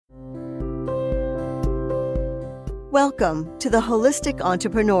Welcome to The Holistic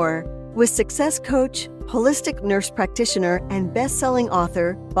Entrepreneur with success coach, holistic nurse practitioner, and best-selling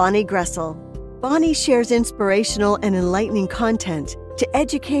author Bonnie Groessl. Bonnie shares inspirational and enlightening content to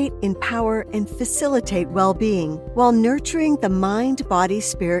educate, empower, and facilitate well-being while nurturing the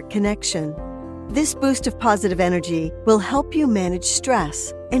mind-body-spirit connection. This boost of positive energy will help you manage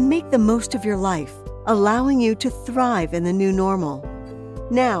stress and make the most of your life, allowing you to thrive in the new normal.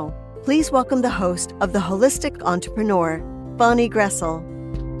 Now, please welcome the host of The Holistic Entrepreneur, Bonnie Groessl.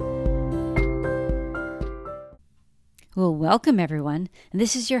 Well, welcome everyone.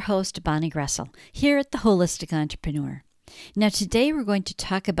 This is your host, Bonnie Groessl, here at The Holistic Entrepreneur. Now, today we're going to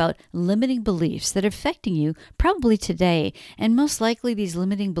talk about limiting beliefs that are affecting you probably today, and most likely these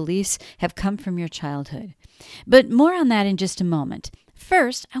limiting beliefs have come from your childhood. But more on that in just a moment.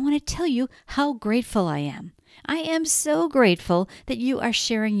 First, I want to tell you how grateful I am. I am so grateful that you are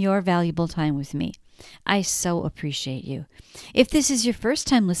sharing your valuable time with me. I so appreciate you. If this is your first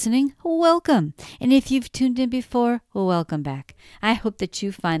time listening, welcome. And if you've tuned in before, welcome back. I hope that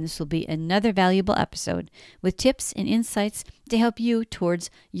you find this will be another valuable episode with tips and insights to help you towards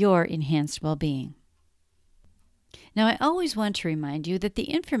your enhanced well-being. Now, I always want to remind you that the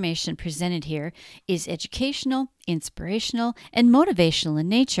information presented here is educational, inspirational, and motivational in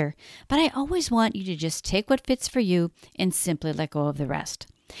nature, but I always want you to just take what fits for you and simply let go of the rest.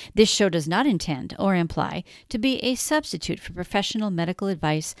 This show does not intend or imply to be a substitute for professional medical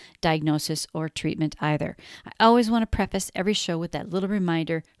advice, diagnosis, or treatment either. I always want to preface every show with that little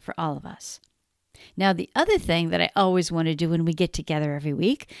reminder for all of us. Now, the other thing that I always want to do when we get together every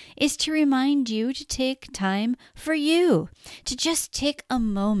week is to remind you to take time for you, to just take a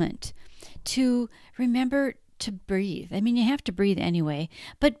moment to remember to breathe. I mean, you have to breathe anyway,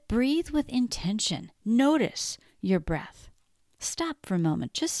 but breathe with intention. Notice your breath. Stop for a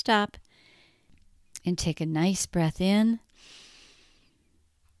moment. Just stop and take a nice breath in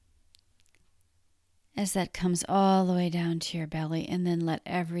as that comes all the way down to your belly, and then let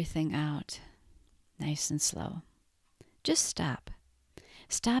everything out. Nice and slow. Just stop.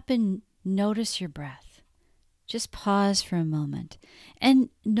 Stop and notice your breath. Just pause for a moment and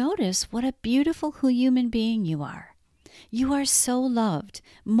notice what a beautiful human being you are. You are so loved,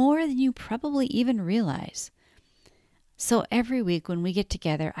 more than you probably even realize. So every week when we get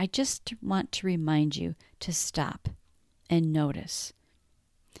together, I just want to remind you to stop and notice.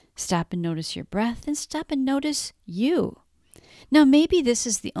 Stop and notice your breath, and stop and notice you. Now, maybe this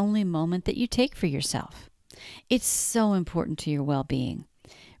is the only moment that you take for yourself. It's so important to your well-being.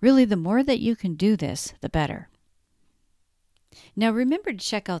 Really, the more that you can do this, the better. Now, remember to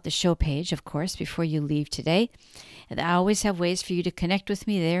check out the show page, of course, before you leave today. And I always have ways for you to connect with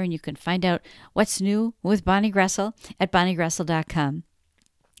me there, and you can find out what's new with Bonnie Groessl at bonniegroessl.com.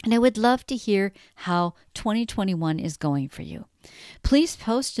 And I would love to hear how 2021 is going for you. Please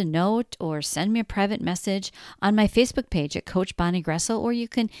post a note or send me a private message on my Facebook page at Coach Bonnie Groessl, or you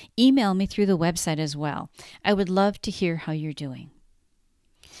can email me through the website as well. I would love to hear how you're doing.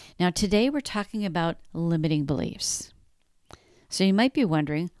 Now, today we're talking about limiting beliefs. So you might be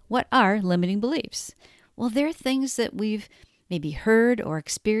wondering, what are limiting beliefs? Well, they're things that we've maybe heard or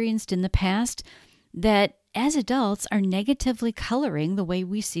experienced in the past that as adults are negatively coloring the way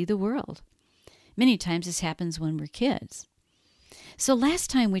we see the world. Many times this happens when we're kids. So last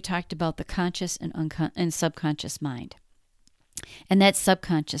time we talked about the conscious and subconscious mind. And that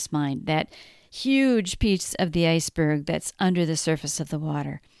subconscious mind, that huge piece of the iceberg that's under the surface of the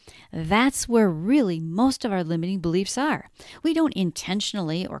water, that's where really most of our limiting beliefs are. We don't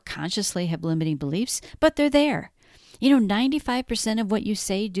intentionally or consciously have limiting beliefs, but they're there. 95% of what you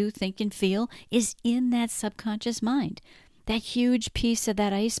say, do, think, and feel is in that subconscious mind, that huge piece of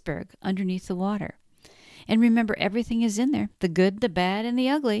that iceberg underneath the water. And remember, everything is in there, the good, the bad, and the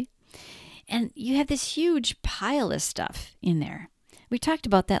ugly. And you have this huge pile of stuff in there. We talked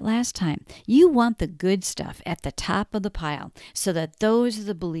about that last time. You want the good stuff at the top of the pile so that those are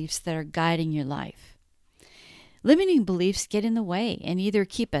the beliefs that are guiding your life. Limiting beliefs get in the way and either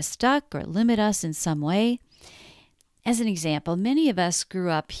keep us stuck or limit us in some way. As an example, many of us grew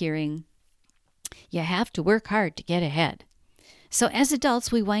up hearing, you have to work hard to get ahead. So as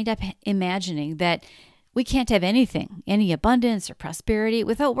adults, we wind up imagining that we can't have anything, any abundance or prosperity,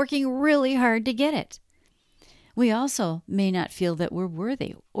 without working really hard to get it. We also may not feel that we're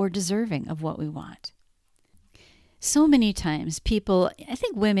worthy or deserving of what we want. So many times people, I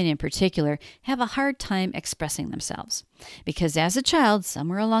think women in particular, have a hard time expressing themselves. Because as a child,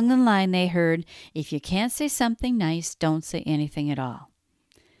 somewhere along the line, they heard, if you can't say something nice, don't say anything at all.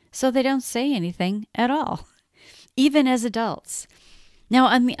 So they don't say anything at all, even as adults. Now,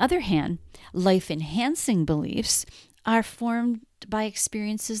 on the other hand, life-enhancing beliefs are formed by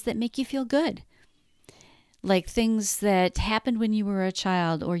experiences that make you feel good. Like things that happened when you were a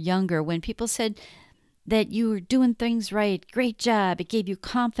child or younger, when people said that you were doing things right, great job, it gave you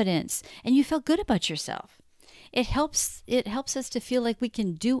confidence, and you felt good about yourself. It helps us to feel like we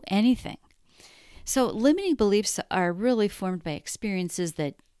can do anything. So limiting beliefs are really formed by experiences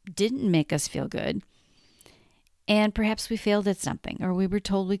that didn't make us feel good. And perhaps we failed at something, or we were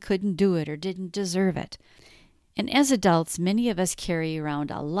told we couldn't do it or didn't deserve it. And as adults, many of us carry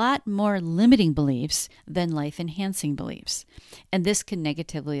around a lot more limiting beliefs than life-enhancing beliefs. And this can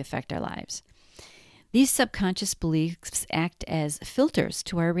negatively affect our lives. These subconscious beliefs act as filters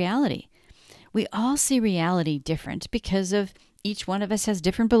to our reality. We all see reality different because of each one of us has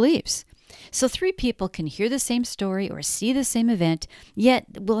different beliefs. So 3 people can hear the same story or see the same event,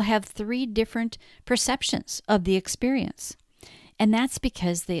 yet will have 3 different perceptions of the experience. And that's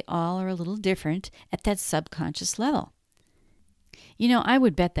because they all are a little different at that subconscious level. You know, I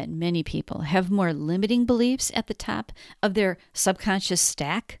would bet that many people have more limiting beliefs at the top of their subconscious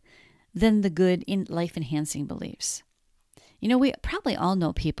stack than the good in life-enhancing beliefs. You know, we probably all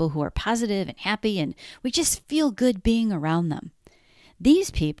know people who are positive and happy, and we just feel good being around them.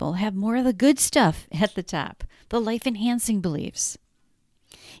 These people have more of the good stuff at the top, the life-enhancing beliefs.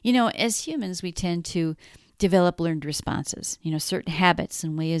 You know, as humans, we tend to develop learned responses, certain habits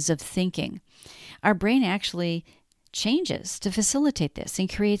and ways of thinking. Our brain actually changes to facilitate this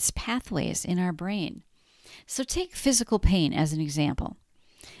and creates pathways in our brain. So take physical pain as an example.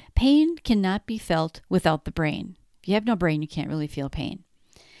 Pain cannot be felt without the brain. If you have no brain, you can't really feel pain.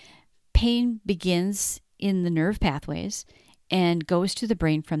 Pain begins in the nerve pathways and goes to the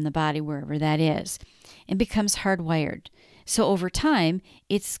brain from the body, wherever that is, and becomes hardwired. So over time,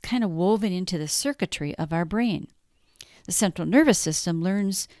 it's kind of woven into the circuitry of our brain. The central nervous system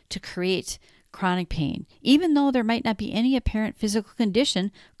learns to create chronic pain, even though there might not be any apparent physical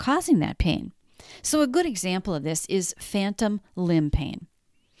condition causing that pain. So a good example of this is phantom limb pain.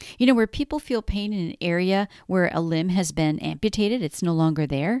 Where people feel pain in an area where a limb has been amputated, it's no longer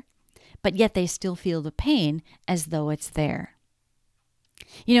there, but yet they still feel the pain as though it's there.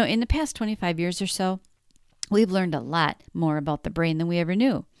 In the past 25 years or so, we've learned a lot more about the brain than we ever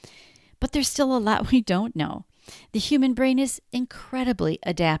knew. But there's still a lot we don't know. The human brain is incredibly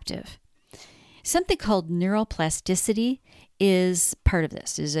adaptive. Something called neuroplasticity is part of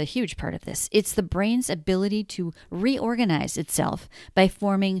this, is a huge part of this. It's the brain's ability to reorganize itself by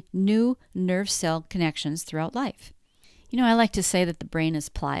forming new nerve cell connections throughout life. I like to say that the brain is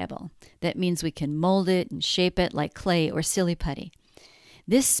pliable. That means we can mold it and shape it like clay or silly putty.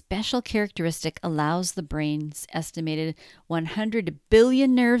 This special characteristic allows the brain's estimated 100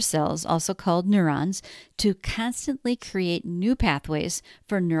 billion nerve cells, also called neurons, to constantly create new pathways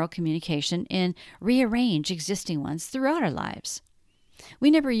for neural communication and rearrange existing ones throughout our lives.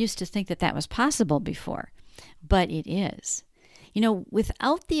 We never used to think that that was possible before, but it is.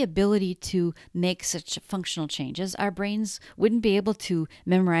 Without the ability to make such functional changes, our brains wouldn't be able to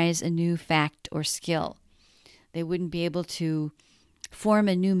memorize a new fact or skill. They wouldn't be able to form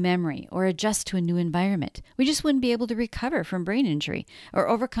a new memory or adjust to a new environment. We just wouldn't be able to recover from brain injury or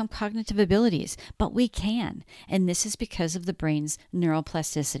overcome cognitive abilities, but we can, and this is because of the brain's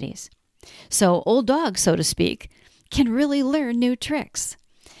neuroplasticities. So old dogs, so to speak, can really learn new tricks.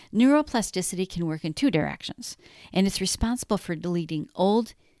 Neuroplasticity can work in 2 directions, and it's responsible for deleting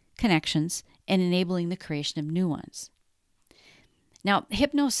old connections and enabling the creation of new ones. Now,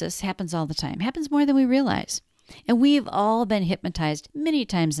 hypnosis happens all the time, happens more than we realize. And we've all been hypnotized many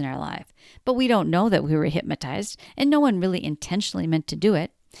times in our life, but we don't know that we were hypnotized, and no one really intentionally meant to do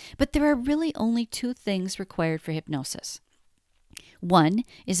it. But there are really only 2 things required for hypnosis. One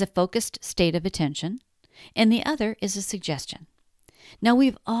is a focused state of attention, and the other is a suggestion. Now,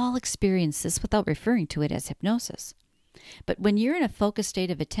 we've all experienced this without referring to it as hypnosis. But when you're in a focused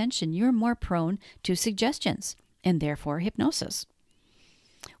state of attention, you're more prone to suggestions, and therefore hypnosis.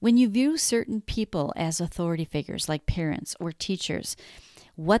 When you view certain people as authority figures like parents or teachers,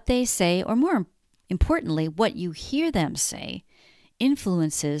 what they say, or more importantly, what you hear them say,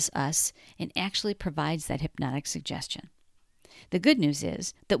 influences us and actually provides that hypnotic suggestion. The good news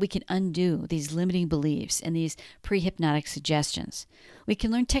is that we can undo these limiting beliefs and these pre-hypnotic suggestions. We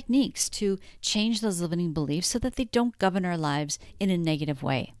can learn techniques to change those limiting beliefs so that they don't govern our lives in a negative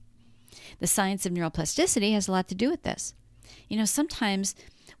way. The science of neuroplasticity has a lot to do with this. Sometimes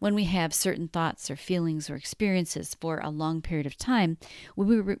when we have certain thoughts or feelings or experiences for a long period of time,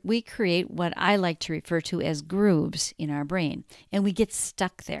 we create what I like to refer to as grooves in our brain, and we get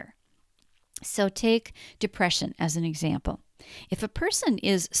stuck there. So take depression as an example. If a person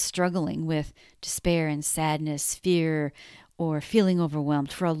is struggling with despair and sadness, fear, or feeling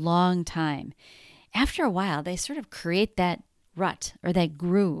overwhelmed for a long time, after a while, they sort of create that rut or that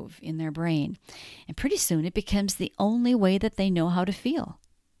groove in their brain. And pretty soon it becomes the only way that they know how to feel.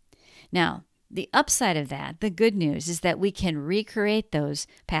 Now, the upside of that, the good news, is that we can recreate those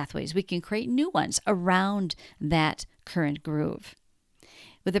pathways. We can create new ones around that current groove.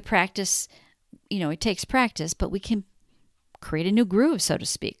 With the practice, it takes practice, but we can create a new groove, so to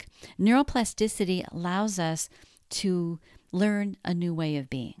speak. Neuroplasticity allows us to learn a new way of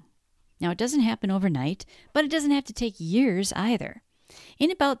being. Now, it doesn't happen overnight, but it doesn't have to take years either.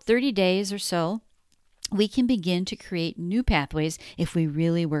 In about 30 days or so, we can begin to create new pathways if we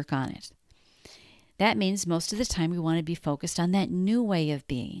really work on it. That means most of the time we want to be focused on that new way of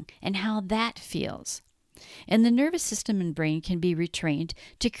being and how that feels. And the nervous system and brain can be retrained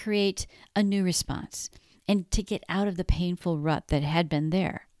to create a new response and to get out of the painful rut that had been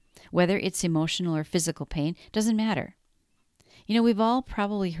there. Whether it's emotional or physical pain, doesn't matter. We've all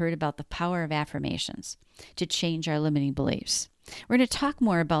probably heard about the power of affirmations to change our limiting beliefs. We're going to talk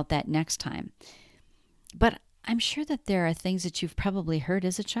more about that next time. But I'm sure that there are things that you've probably heard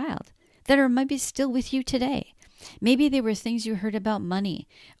as a child that are maybe still with you today. Maybe they were things you heard about money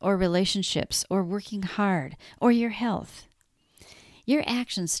or relationships or working hard or your health. Your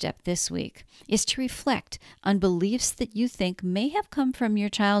action step this week is to reflect on beliefs that you think may have come from your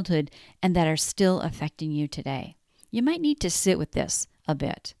childhood and that are still affecting you today. You might need to sit with this a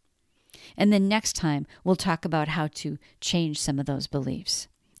bit. And then next time, we'll talk about how to change some of those beliefs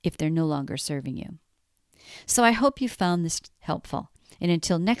if they're no longer serving you. So I hope you found this helpful. And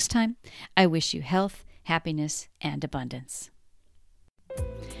until next time, I wish you health, happiness, and abundance.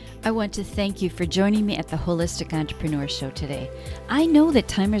 I want to thank you for joining me at the Holistic Entrepreneur Show today. I know that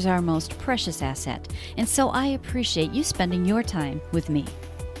time is our most precious asset, and so I appreciate you spending your time with me.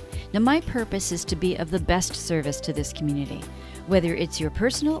 Now, my purpose is to be of the best service to this community. Whether it's your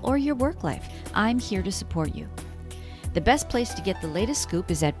personal or your work life, I'm here to support you. The best place to get the latest scoop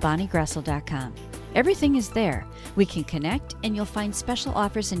is at bonniegroessl.com. Everything is there. We can connect, and you'll find special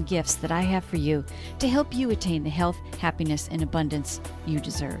offers and gifts that I have for you to help you attain the health, happiness, and abundance you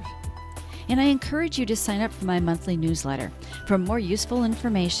deserve. And I encourage you to sign up for my monthly newsletter for more useful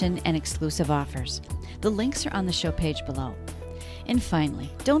information and exclusive offers. The links are on the show page below. And finally,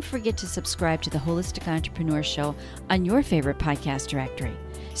 don't forget to subscribe to the Holistic Entrepreneur Show on your favorite podcast directory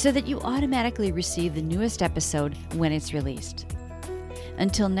so that you automatically receive the newest episode when it's released.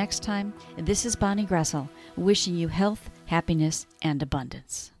 Until next time, this is Bonnie Groessl, wishing you health, happiness, and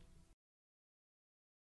abundance.